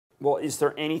Well, is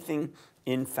there anything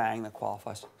in FANG that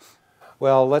qualifies?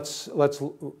 Well, let's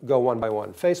go one by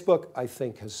one. Facebook, I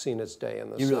think, has seen its day in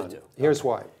the sun. You really do. Here's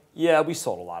why. Yeah, we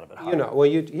sold a lot of it. You know, well,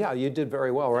 you did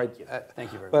very well, right?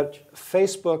 Thank you very much. But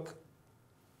Facebook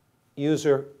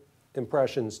user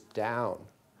impressions down.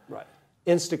 Right.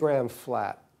 Instagram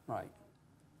flat. Right.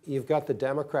 You've got the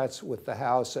Democrats with the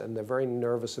House, and they're very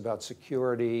nervous about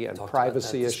security and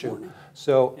privacy issue.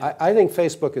 So yeah. I think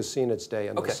Facebook has seen its day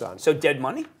in the sun. So dead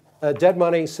money? Dead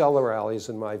money, sell the rallies,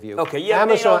 in my view. Okay, yeah.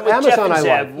 Amazon, Jeff and I Zeb,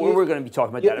 like. We're going to be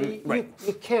talking about that. Right.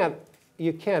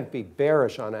 You can't be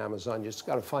bearish on Amazon. You just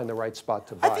got to find the right spot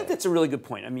to buy. I think that's a really good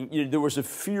point. I mean, there was a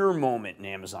fear moment in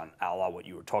Amazon, a la what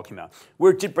you were talking about,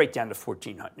 where it did break down to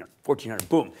 1,400,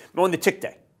 boom, on the tick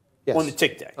day. Yes. On the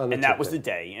tick day. And that was the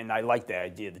day. And I like the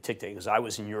idea of the tick day because I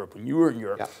was in Europe when you were in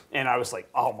Europe. Yeah. And I was like,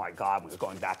 oh my God, we were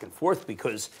going back and forth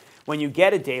because when you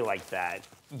get a day like that,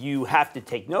 you have to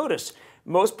take notice.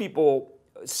 Most people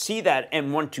see that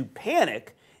and want to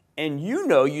panic. And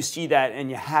you see that and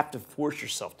you have to force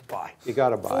yourself to buy. You got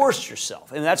to buy. Force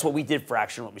yourself. And that's what we did for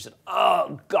Action Alert. We said,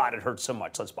 oh God, it hurts so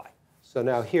much, let's buy. So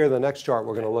now here, the next chart,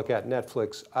 we're going to look at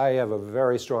Netflix. I have a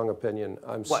very strong opinion.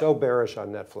 I'm so bearish on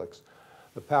Netflix.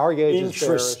 The power gauge is bearish.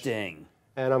 Interesting.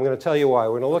 And I'm going to tell you why.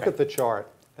 We're going to look at the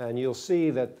chart, and you'll see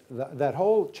that that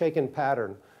whole Chaikin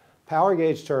pattern, power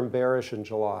gauge turned bearish in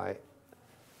July.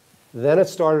 Then it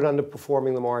started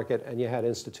underperforming the market, and you had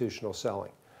institutional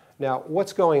selling. Now,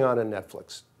 what's going on in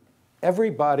Netflix?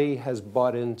 Everybody has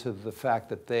bought into the fact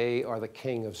that they are the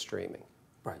king of streaming.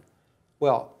 Right.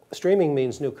 Well, streaming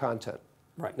means new content.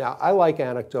 Right. Now, I like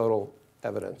anecdotal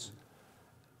evidence.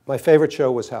 My favorite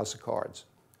show was House of Cards.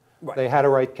 Right. They had to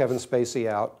write Kevin Spacey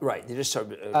out. Right. They just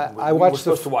started. I watched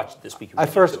supposed to watch this week. I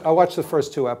watched the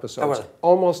first 2 episodes.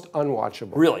 Almost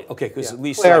unwatchable. Really? Okay. Because at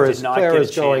least Claire I did not Claire get a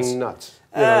is chance. Going nuts.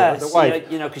 The wife.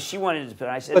 Because she wanted to. But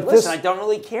I said, listen, I don't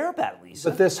really care about Lisa.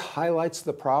 But this highlights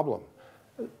the problem.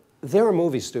 They're a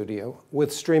movie studio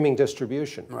with streaming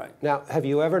distribution. Right. Now, have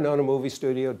you ever known a movie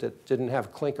studio that didn't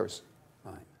have clinkers?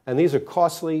 Right. And these are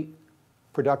costly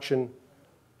production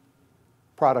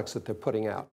products that they're putting out.